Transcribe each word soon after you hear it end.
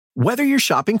Whether you're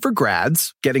shopping for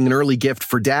grads, getting an early gift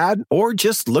for dad, or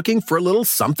just looking for a little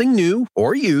something new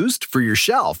or used for your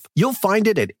shelf, you'll find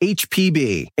it at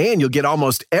HPB. And you'll get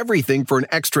almost everything for an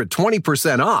extra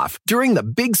 20% off during the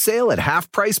big sale at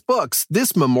Half Price Books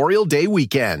this Memorial Day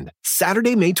weekend.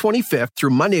 Saturday, May 25th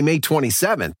through Monday, May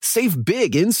 27th. Save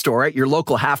big in-store at your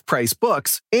local Half Price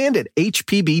Books and at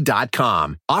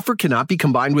hpb.com. Offer cannot be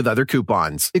combined with other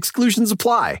coupons. Exclusions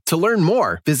apply. To learn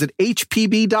more, visit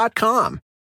hpb.com.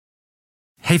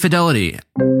 Hey, Fidelity.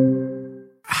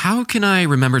 How can I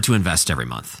remember to invest every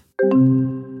month?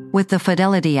 With the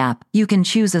Fidelity app, you can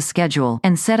choose a schedule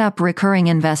and set up recurring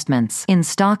investments in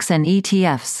stocks and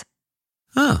ETFs.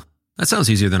 Oh, that sounds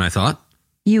easier than I thought.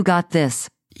 You got this.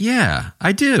 Yeah,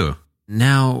 I do.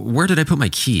 Now, where did I put my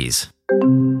keys?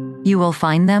 You will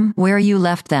find them where you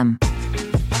left them.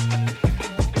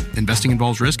 Investing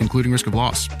involves risk, including risk of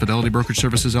loss. Fidelity Brokerage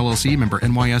Services, LLC, member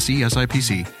NYSE,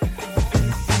 SIPC.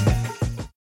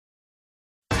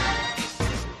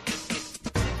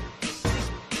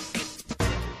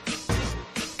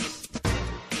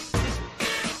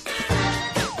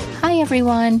 Hi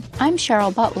everyone, I'm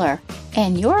Cheryl Butler,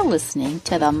 and you're listening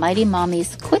to the Mighty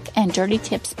Mommy's Quick and Dirty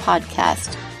Tips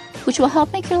podcast, which will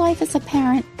help make your life as a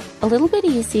parent a little bit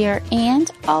easier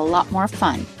and a lot more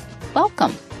fun.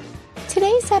 Welcome!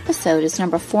 Today's episode is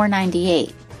number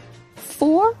 498,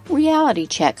 4 reality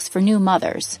checks for new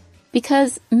mothers,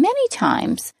 because many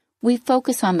times we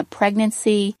focus on the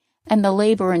pregnancy and the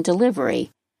labor and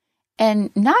delivery, and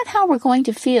not how we're going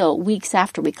to feel weeks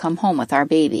after we come home with our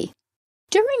baby.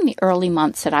 During the early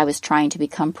months that I was trying to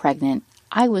become pregnant,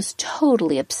 I was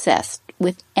totally obsessed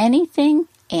with anything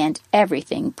and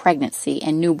everything pregnancy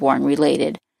and newborn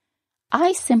related.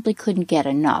 I simply couldn't get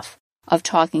enough of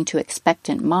talking to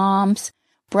expectant moms,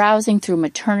 browsing through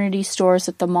maternity stores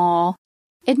at the mall,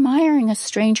 admiring a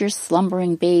stranger's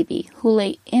slumbering baby who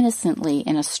lay innocently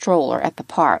in a stroller at the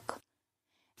park.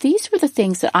 These were the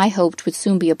things that I hoped would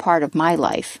soon be a part of my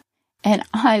life, and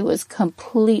I was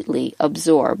completely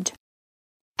absorbed.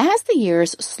 As the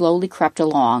years slowly crept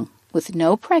along, with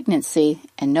no pregnancy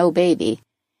and no baby,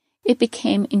 it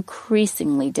became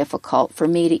increasingly difficult for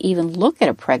me to even look at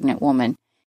a pregnant woman,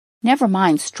 never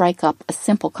mind strike up a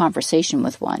simple conversation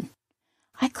with one.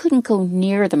 I couldn't go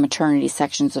near the maternity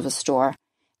sections of a store,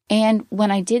 and when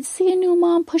I did see a new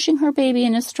mom pushing her baby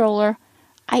in a stroller,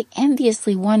 I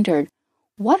enviously wondered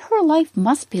what her life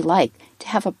must be like to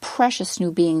have a precious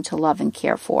new being to love and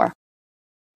care for.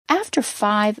 After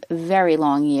 5 very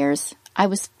long years, I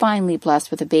was finally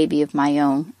blessed with a baby of my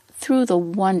own through the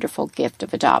wonderful gift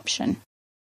of adoption.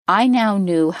 I now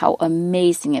knew how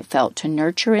amazing it felt to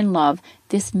nurture and love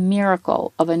this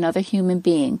miracle of another human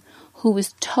being who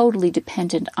was totally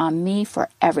dependent on me for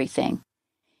everything.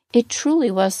 It truly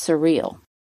was surreal.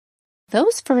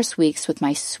 Those first weeks with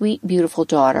my sweet, beautiful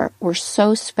daughter were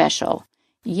so special,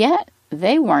 yet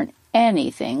they weren't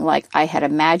anything like I had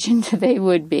imagined they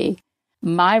would be.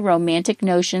 My romantic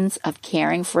notions of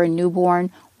caring for a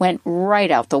newborn went right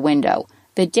out the window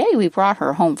the day we brought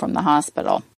her home from the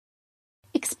hospital.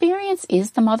 Experience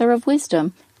is the mother of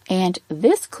wisdom, and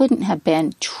this couldn't have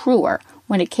been truer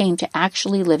when it came to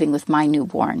actually living with my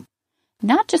newborn,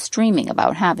 not just dreaming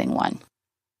about having one.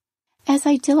 As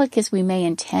idyllic as we may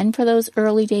intend for those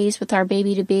early days with our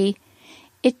baby to be,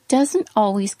 it doesn't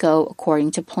always go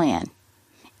according to plan.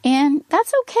 And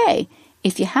that's okay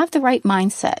if you have the right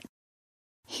mindset.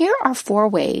 Here are 4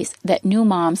 ways that new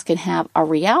moms can have a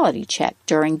reality check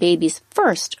during baby's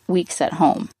first weeks at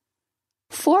home.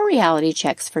 4 reality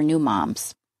checks for new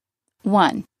moms.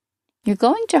 1. You're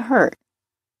going to hurt.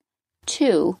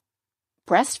 2.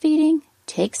 Breastfeeding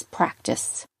takes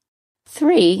practice.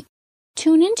 3.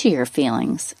 Tune into your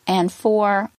feelings. And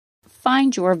 4.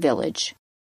 Find your village.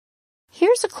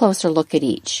 Here's a closer look at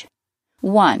each.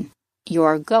 1.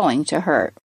 You're going to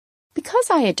hurt. Because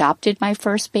I adopted my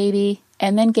first baby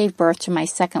and then gave birth to my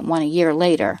second one a year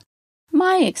later,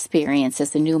 my experience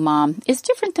as a new mom is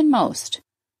different than most.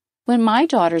 When my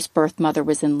daughter's birth mother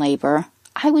was in labor,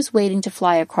 I was waiting to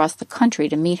fly across the country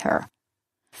to meet her.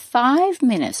 5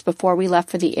 minutes before we left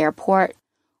for the airport,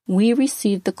 we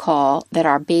received the call that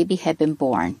our baby had been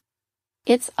born.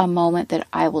 It's a moment that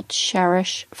I will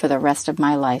cherish for the rest of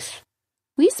my life.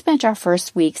 We spent our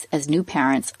first weeks as new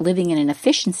parents living in an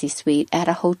efficiency suite at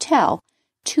a hotel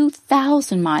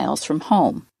 2,000 miles from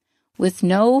home, with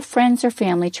no friends or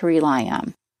family to rely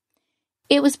on.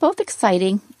 It was both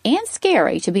exciting and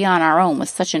scary to be on our own with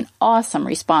such an awesome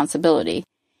responsibility,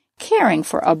 caring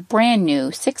for a brand new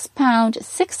 6-pound,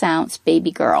 6-ounce baby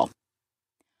girl.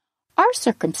 Our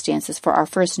circumstances for our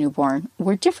first newborn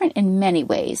were different in many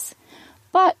ways,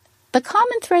 but The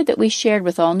common thread that we shared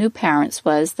with all new parents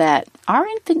was that our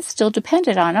infants still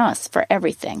depended on us for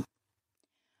everything.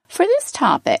 For this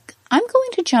topic, I'm going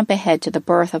to jump ahead to the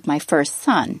birth of my first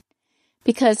son,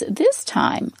 because this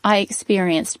time I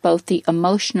experienced both the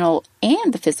emotional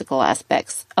and the physical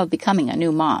aspects of becoming a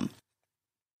new mom.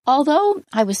 Although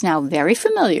I was now very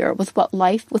familiar with what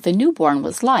life with a newborn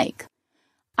was like,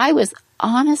 I was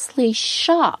honestly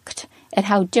shocked at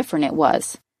how different it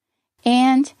was,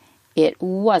 and it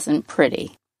wasn't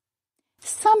pretty.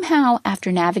 Somehow,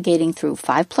 after navigating through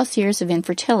 5+ years of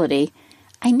infertility,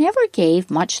 I never gave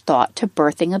much thought to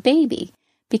birthing a baby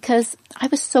because I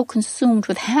was so consumed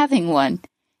with having one.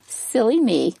 Silly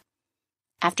me.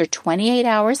 After 28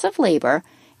 hours of labor,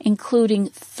 including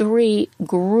 3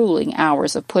 grueling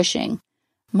hours of pushing,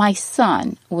 my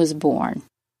son was born.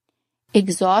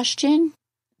 Exhaustion?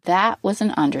 That was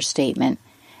an understatement.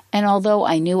 And although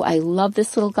I knew I loved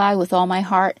this little guy with all my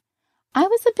heart, I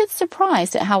was a bit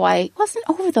surprised at how I wasn't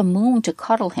over the moon to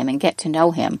cuddle him and get to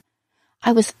know him.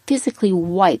 I was physically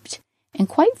wiped, and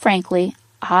quite frankly,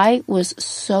 I was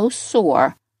so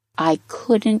sore I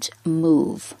couldn't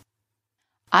move.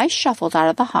 I shuffled out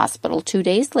of the hospital 2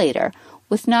 days later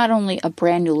with not only a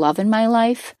brand new love in my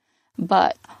life,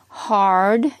 but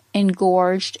hard,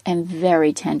 engorged, and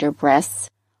very tender breasts,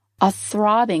 a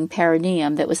throbbing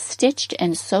perineum that was stitched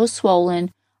and so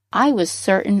swollen, I was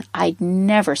certain I'd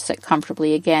never sit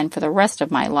comfortably again for the rest of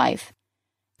my life.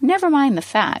 Never mind the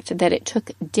fact that it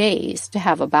took days to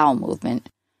have a bowel movement.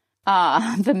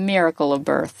 Ah, the miracle of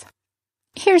birth.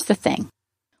 Here's the thing.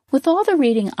 With all the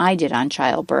reading I did on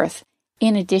childbirth,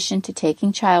 in addition to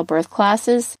taking childbirth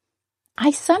classes,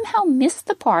 I somehow missed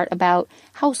the part about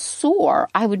how sore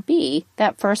I would be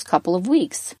that first couple of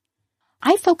weeks.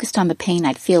 I focused on the pain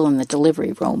I'd feel in the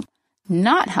delivery room,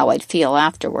 not how I'd feel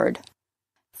afterward.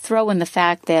 Throw in the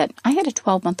fact that I had a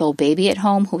 12-month-old baby at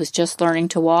home who was just learning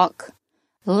to walk.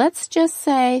 Let's just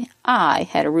say I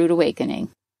had a rude awakening.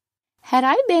 Had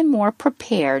I been more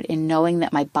prepared in knowing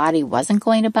that my body wasn't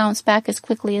going to bounce back as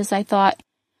quickly as I thought,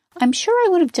 I'm sure I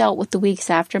would have dealt with the weeks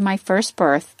after my first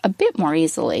birth a bit more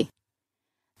easily.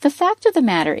 The fact of the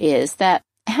matter is that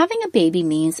having a baby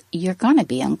means you're going to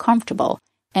be uncomfortable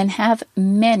and have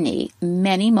many,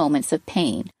 many moments of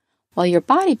pain while your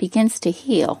body begins to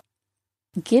heal.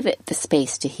 Give it the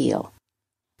space to heal.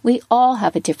 We all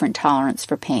have a different tolerance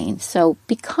for pain, so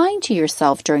be kind to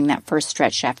yourself during that first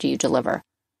stretch after you deliver.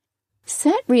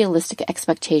 Set realistic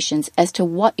expectations as to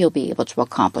what you'll be able to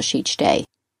accomplish each day.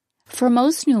 For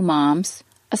most new moms,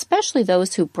 especially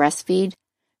those who breastfeed,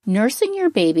 nursing your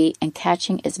baby and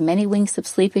catching as many winks of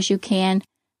sleep as you can,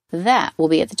 that will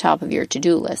be at the top of your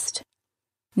to-do list.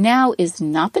 Now is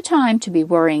not the time to be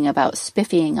worrying about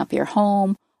spiffying up your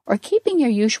home or keeping your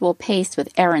usual pace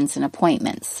with errands and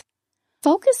appointments.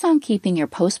 Focus on keeping your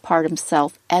postpartum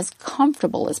self as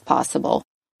comfortable as possible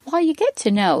while you get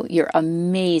to know your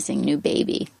amazing new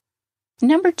baby.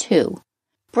 Number 2,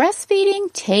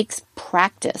 breastfeeding takes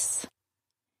practice.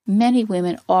 Many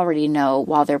women already know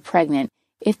while they're pregnant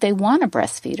if they want to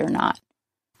breastfeed or not.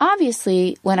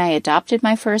 Obviously, when I adopted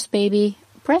my first baby,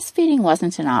 breastfeeding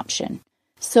wasn't an option.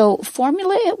 So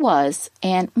formula it was,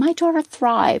 and my daughter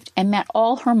thrived and met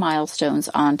all her milestones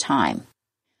on time.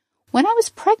 When I was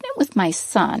pregnant with my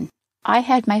son, I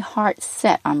had my heart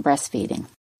set on breastfeeding.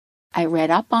 I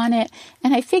read up on it,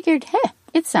 and I figured,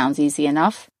 it sounds easy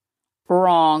enough.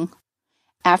 Wrong.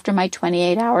 After my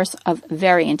 28 hours of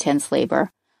very intense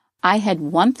labor, I had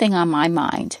one thing on my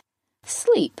mind: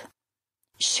 sleep.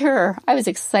 Sure, I was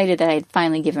excited that I had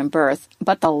finally given birth,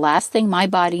 but the last thing my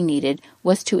body needed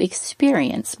was to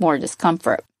experience more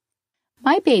discomfort.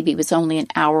 My baby was only an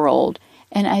hour old,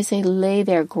 and as I lay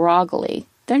there groggily,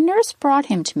 the nurse brought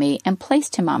him to me and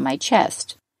placed him on my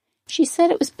chest. She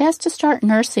said it was best to start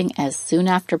nursing as soon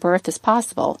after birth as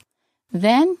possible.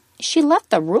 Then she left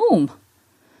the room.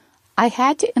 I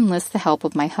had to enlist the help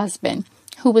of my husband,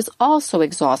 who was also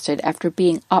exhausted after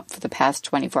being up for the past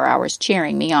 24 hours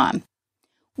cheering me on.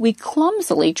 We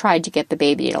clumsily tried to get the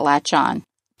baby to latch on,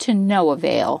 to no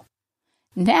avail.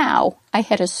 Now I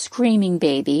had a screaming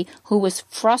baby who was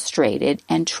frustrated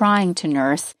and trying to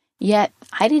nurse, yet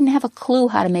I didn't have a clue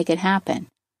how to make it happen.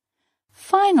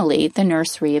 Finally, the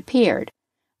nurse reappeared,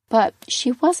 but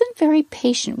she wasn't very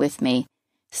patient with me,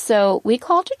 so we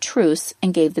called a truce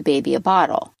and gave the baby a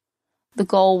bottle. The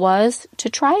goal was to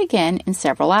try again in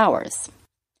several hours.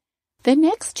 The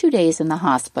next 2 days in the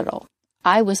hospital,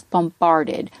 I was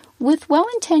bombarded with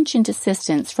well-intentioned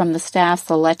assistance from the staff's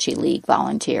La Leche League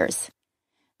volunteers.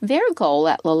 Their goal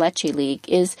at La Leche League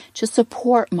is to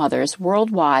support mothers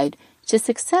worldwide to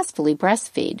successfully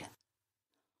breastfeed.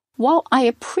 While I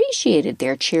appreciated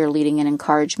their cheerleading and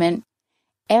encouragement,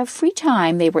 every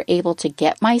time they were able to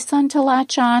get my son to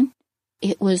latch on,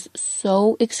 it was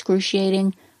so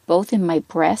excruciating, both in my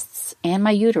breasts and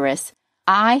my uterus.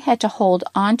 I had to hold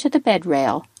onto the bed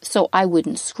rail so I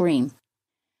wouldn't scream.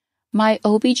 My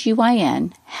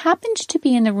OBGYN happened to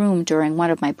be in the room during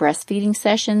one of my breastfeeding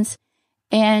sessions,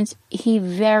 and he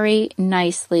very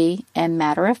nicely and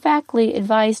matter-of-factly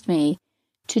advised me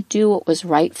to do what was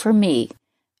right for me,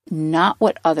 not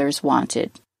what others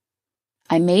wanted.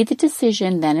 I made the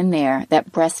decision then and there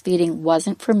that breastfeeding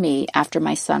wasn't for me after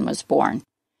my son was born,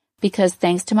 because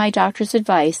thanks to my doctor's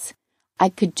advice, I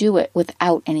could do it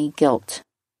without any guilt.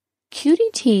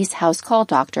 QDT's House Call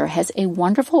Doctor has a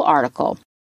wonderful article,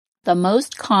 The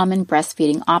Most Common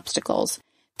Breastfeeding Obstacles,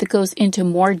 that goes into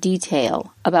more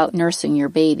detail about nursing your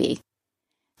baby.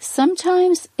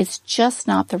 Sometimes it's just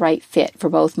not the right fit for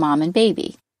both mom and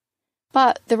baby.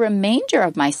 But the remainder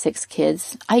of my 6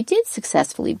 kids, I did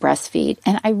successfully breastfeed,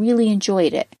 and I really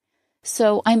enjoyed it.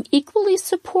 So I'm equally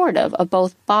supportive of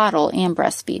both bottle and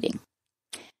breastfeeding.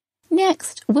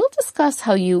 Next, we'll discuss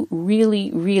how you really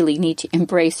need to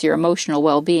embrace your emotional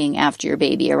well-being after your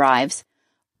baby arrives.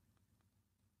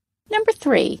 Number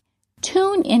 3,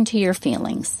 tune into your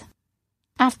feelings.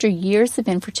 After years of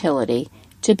infertility,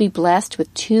 to be blessed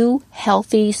with 2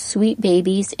 healthy, sweet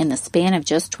babies in the span of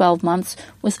just 12 months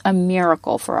was a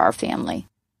miracle for our family.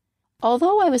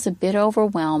 Although I was a bit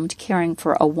overwhelmed caring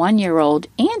for a 1-year-old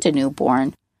and a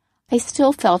newborn, I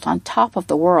still felt on top of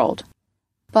the world.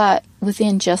 But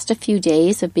within just a few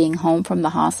days of being home from the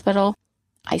hospital,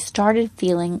 I started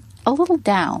feeling a little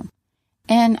down,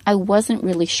 and I wasn't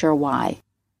really sure why.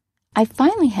 I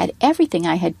finally had everything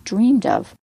I had dreamed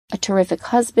of: a terrific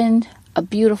husband, a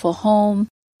beautiful home,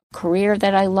 a career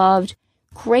that I loved,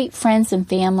 great friends and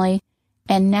family,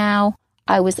 and now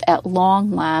I was at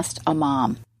long last a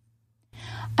mom.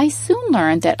 I soon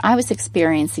learned that I was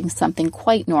experiencing something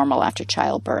quite normal after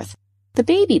childbirth: the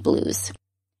baby blues.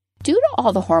 Due to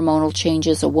all the hormonal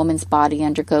changes a woman's body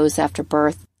undergoes after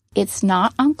birth, it's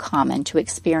not uncommon to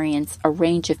experience a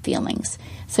range of feelings,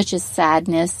 such as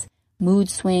sadness, mood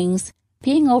swings,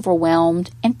 being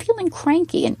overwhelmed, and feeling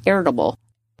cranky and irritable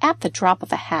at the drop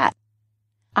of a hat.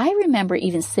 I remember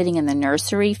even sitting in the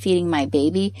nursery feeding my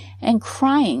baby and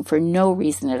crying for no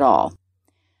reason at all.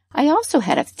 I also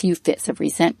had a few fits of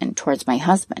resentment towards my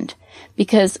husband,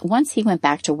 because once he went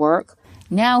back to work,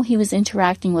 now he was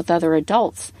interacting with other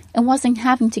adults and wasn't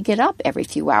having to get up every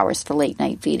few hours for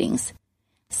late-night feedings.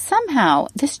 Somehow,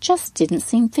 this just didn't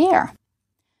seem fair.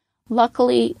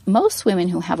 Luckily, most women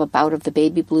who have a bout of the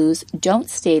baby blues don't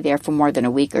stay there for more than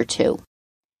a week or 2.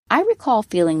 I recall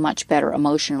feeling much better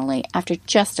emotionally after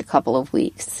just a couple of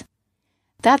weeks.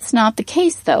 That's not the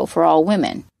case, though, for all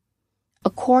women.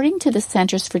 According to the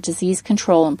Centers for Disease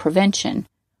Control and Prevention,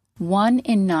 1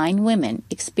 in 9 women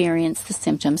experience the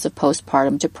symptoms of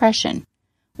postpartum depression,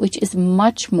 which is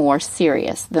much more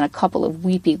serious than a couple of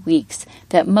weepy weeks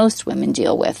that most women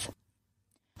deal with.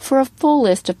 For a full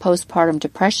list of postpartum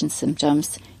depression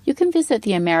symptoms, you can visit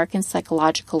the American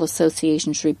Psychological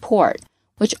Association's report,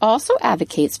 which also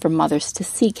advocates for mothers to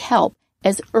seek help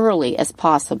as early as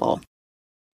possible.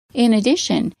 In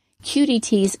addition,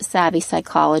 QDT's savvy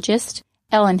psychologist,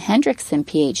 Ellen Hendrickson,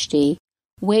 PhD,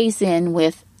 weighs in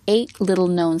with 8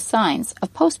 little-known signs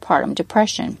of postpartum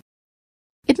depression.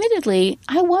 Admittedly,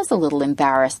 I was a little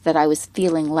embarrassed that I was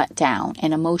feeling let down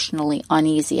and emotionally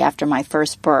uneasy after my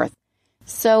first birth,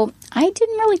 so I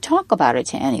didn't really talk about it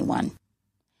to anyone.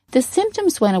 The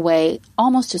symptoms went away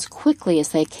almost as quickly as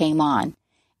they came on,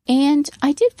 and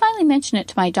I did finally mention it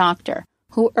to my doctor,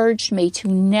 who urged me to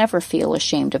never feel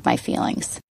ashamed of my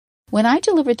feelings. When I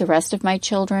delivered the rest of my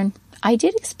children, I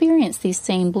did experience these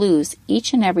same blues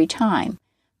each and every time,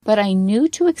 but I knew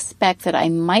to expect that I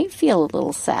might feel a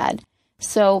little sad,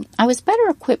 so I was better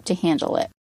equipped to handle it.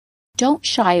 Don't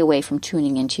shy away from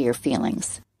tuning into your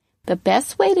feelings. The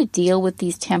best way to deal with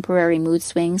these temporary mood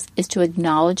swings is to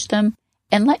acknowledge them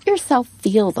and let yourself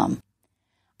feel them.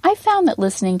 I found that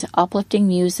listening to uplifting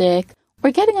music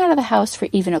or getting out of the house for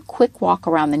even a quick walk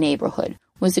around the neighborhood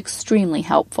was extremely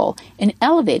helpful in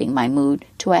elevating my mood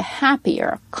to a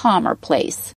happier, calmer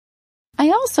place. I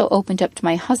also opened up to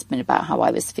my husband about how I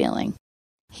was feeling.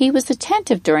 He was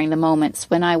attentive during the moments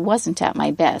when I wasn't at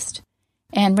my best,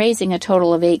 and raising a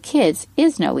total of 8 kids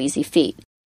is no easy feat,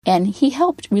 and he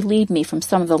helped relieve me from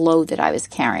some of the load that I was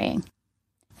carrying.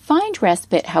 Find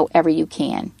respite however you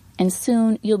can, and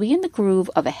soon you'll be in the groove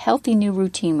of a healthy new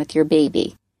routine with your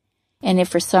baby. And if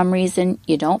for some reason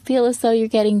you don't feel as though you're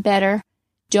getting better,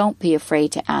 don't be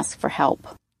afraid to ask for help.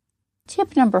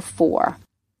 Tip number 4.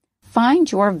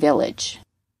 Find your village.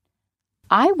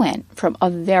 I went from a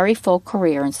very full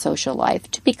career in social life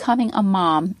to becoming a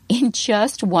mom in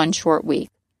just one short week.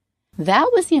 That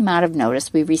was the amount of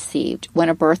notice we received when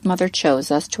a birth mother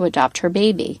chose us to adopt her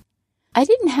baby. I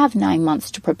didn't have 9 months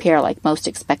to prepare like most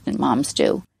expectant moms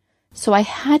do, so I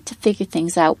had to figure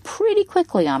things out pretty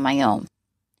quickly on my own.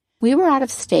 We were out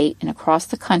of state and across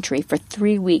the country for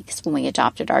 3 weeks when we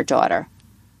adopted our daughter.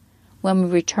 When we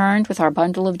returned with our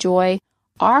bundle of joy,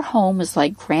 our home was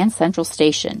like Grand Central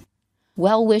Station.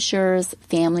 Well-wishers,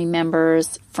 family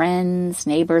members, friends,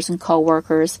 neighbors, and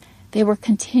coworkers, they were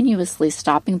continuously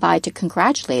stopping by to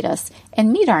congratulate us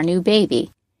and meet our new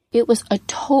baby. It was a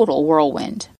total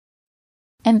whirlwind.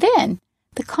 And then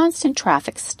the constant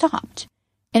traffic stopped,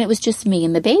 and it was just me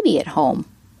and the baby at home,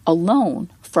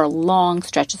 alone for long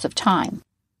stretches of time.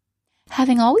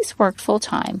 Having always worked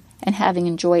full-time and having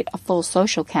enjoyed a full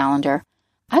social calendar,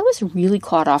 I was really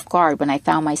caught off guard when I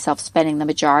found myself spending the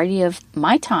majority of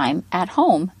my time at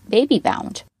home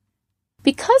baby-bound.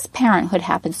 Because parenthood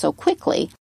happened so quickly,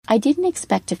 I didn't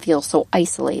expect to feel so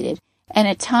isolated and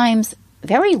at times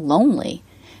very lonely,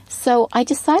 so I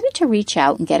decided to reach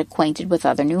out and get acquainted with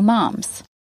other new moms.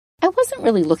 I wasn't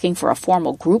really looking for a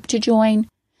formal group to join.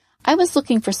 I was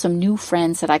looking for some new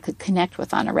friends that I could connect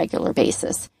with on a regular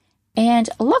basis, and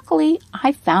luckily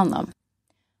I found them.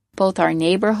 Both our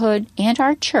neighborhood and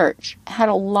our church had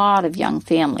a lot of young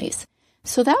families,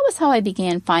 so that was how I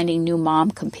began finding new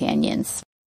mom companions.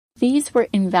 These were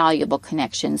invaluable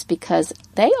connections because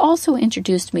they also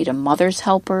introduced me to mother's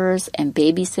helpers and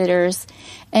babysitters,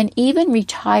 and even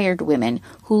retired women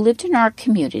who lived in our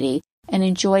community and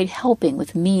enjoyed helping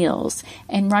with meals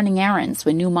and running errands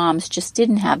when new moms just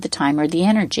didn't have the time or the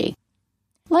energy.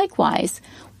 Likewise,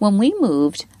 when we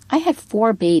moved, I had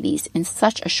 4 babies in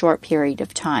such a short period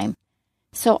of time.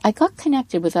 So I got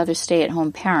connected with other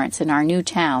stay-at-home parents in our new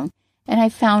town, and I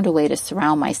found a way to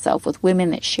surround myself with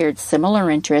women that shared similar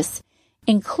interests,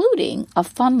 including a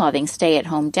fun-loving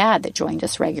stay-at-home dad that joined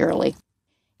us regularly.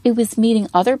 It was meeting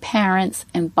other parents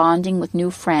and bonding with new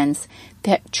friends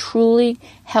that truly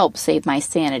helped save my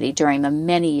sanity during the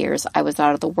many years I was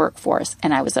out of the workforce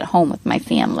and I was at home with my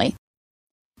family.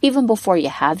 Even before you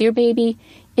have your baby,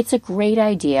 it's a great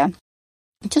idea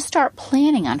to start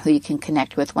planning on who you can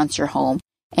connect with once you're home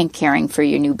and caring for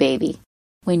your new baby.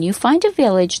 When you find a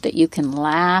village that you can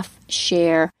laugh,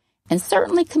 share, and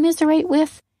certainly commiserate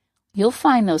with, you'll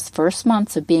find those first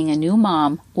months of being a new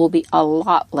mom will be a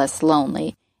lot less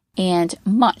lonely and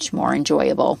much more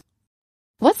enjoyable.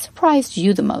 What surprised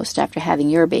you the most after having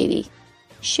your baby?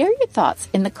 Share your thoughts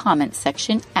in the comments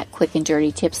section at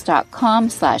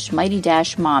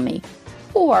quickanddirtytips.com/mighty-mommy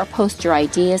or post your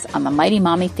ideas on the Mighty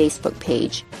Mommy Facebook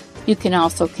page. You can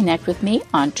also connect with me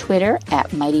on Twitter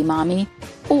at Mighty Mommy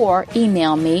or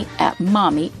email me at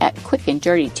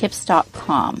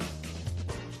mommy@quickanddirtytips.com.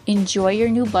 Enjoy your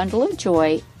new bundle of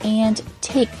joy and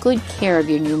take good care of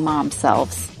your new mom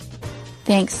selves.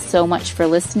 Thanks so much for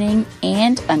listening,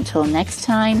 and until next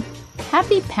time,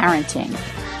 happy parenting.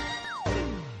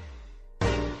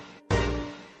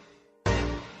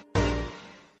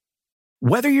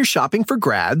 Whether you're shopping for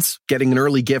grads, getting an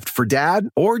early gift for dad,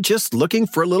 or just looking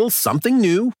for a little something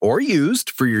new or used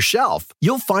for your shelf,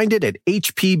 you'll find it at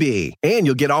HPB. And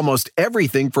you'll get almost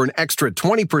everything for an extra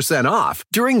 20% off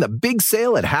during the big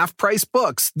sale at Half Price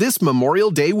Books this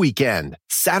Memorial Day weekend.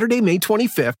 Saturday, May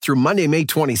 25th through Monday, May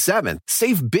 27th.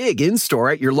 Save big in-store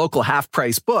at your local Half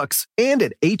Price Books and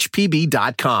at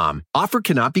HPB.com. Offer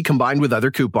cannot be combined with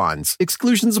other coupons.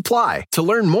 Exclusions apply. To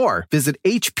learn more, visit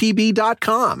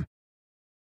HPB.com.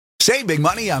 Save big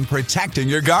money on protecting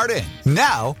your garden.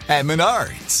 Now at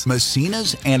Menards.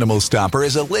 Messina's Animal Stopper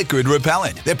is a liquid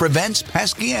repellent that prevents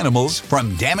pesky animals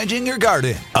from damaging your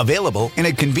garden. Available in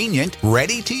a convenient,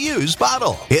 ready-to-use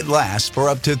bottle. It lasts for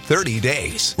up to 30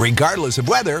 days, regardless of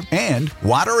weather and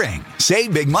watering.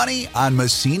 Save big money on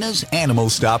Messina's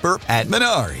Animal Stopper at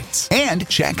Menards. And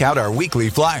check out our weekly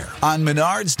flyer on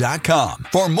Menards.com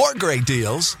for more great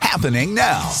deals happening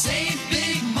now. Save big